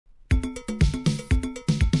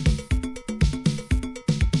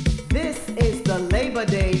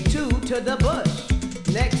the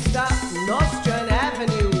bush. Next stop, Nostrand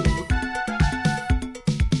Avenue.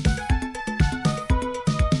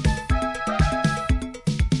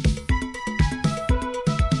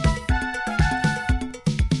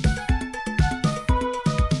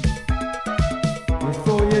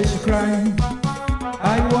 Before you should cry,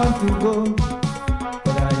 I want to go,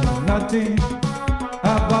 but I know nothing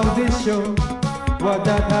about this show. What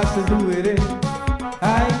that has to do with it,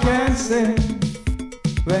 I can't say.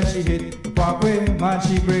 When she hit the parkway, man,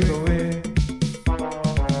 she break away.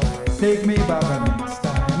 Take me back the next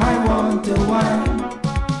time. I want to whine.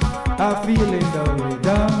 I'm feeling the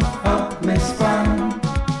rhythm of my spine.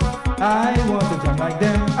 I want to jump like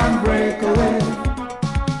them and break away.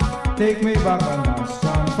 Take me back on our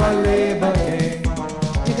strong for Labor Day.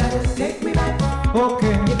 You gotta take me back.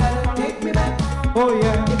 Okay. You gotta take me back. Oh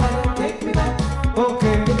yeah. You gotta take me back.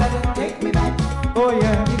 Okay. You gotta take me back. Oh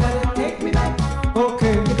yeah. You gotta take me back.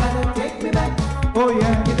 Okay. You gotta take me back. Oh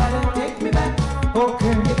yeah. You gotta take me back. Okay.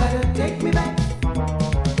 You gotta take me back.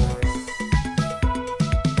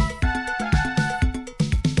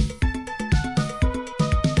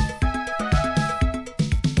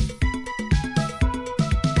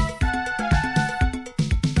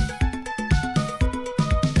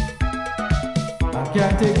 I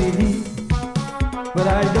can't take the heat, but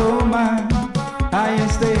I don't mind. I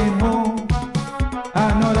ain't staying home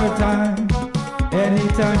another time.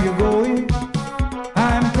 Anytime you're going,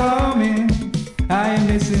 I'm coming. I ain't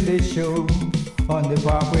missing this show on the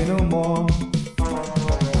parkway no more.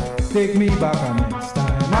 Take me back on next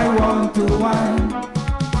time. I want to whine.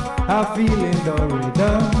 I'm feeling the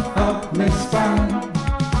rhythm of my spine.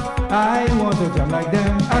 I want to jump like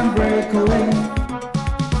them and break away.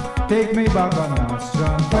 Take me back on our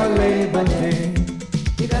strong for Labor Day.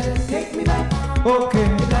 You gotta take me back. Okay.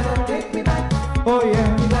 You gotta take me back. Oh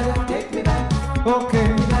yeah. You gotta take me back. Okay.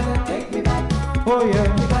 You gotta take me back. Oh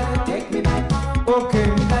yeah. You gotta take me back. Okay.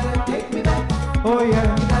 You gotta take me back. Oh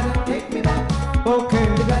yeah. You gotta take me back. Okay.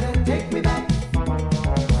 You gotta take me back.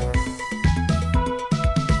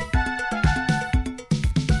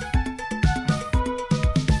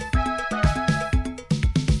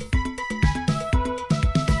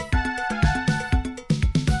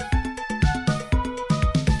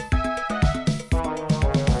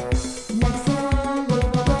 Next time,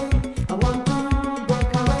 break away. I want to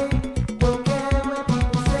break away. Don't care what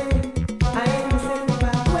people say. I ain't missing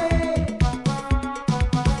my way.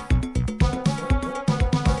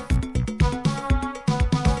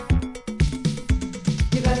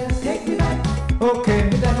 You gotta take me back. Okay.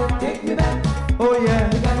 You gotta take me back. Oh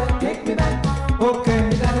yeah. You gotta take me back. Okay.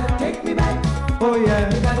 You gotta take me back. Oh You yeah.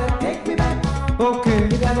 gotta take me back. Okay.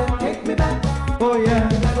 You gotta take me back. Oh yeah.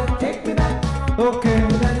 You gotta take me back. Okay.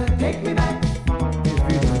 You gotta take me back.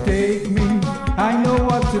 If you don't take me, I know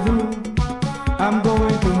what to do. I'm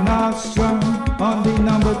going to Nordstrom on the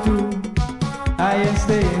number 2. I ain't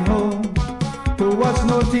staying home to watch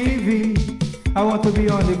no TV. I want to be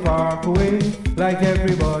on the parkway like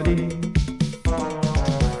everybody.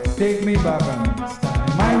 Take me back on next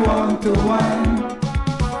time. I want to whine.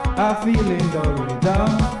 I'm feeling the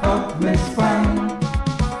rhythm of my spine.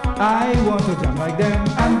 I want to jump like them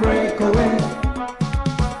and break away.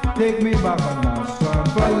 Take me back on Nordstrom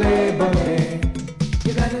for Labor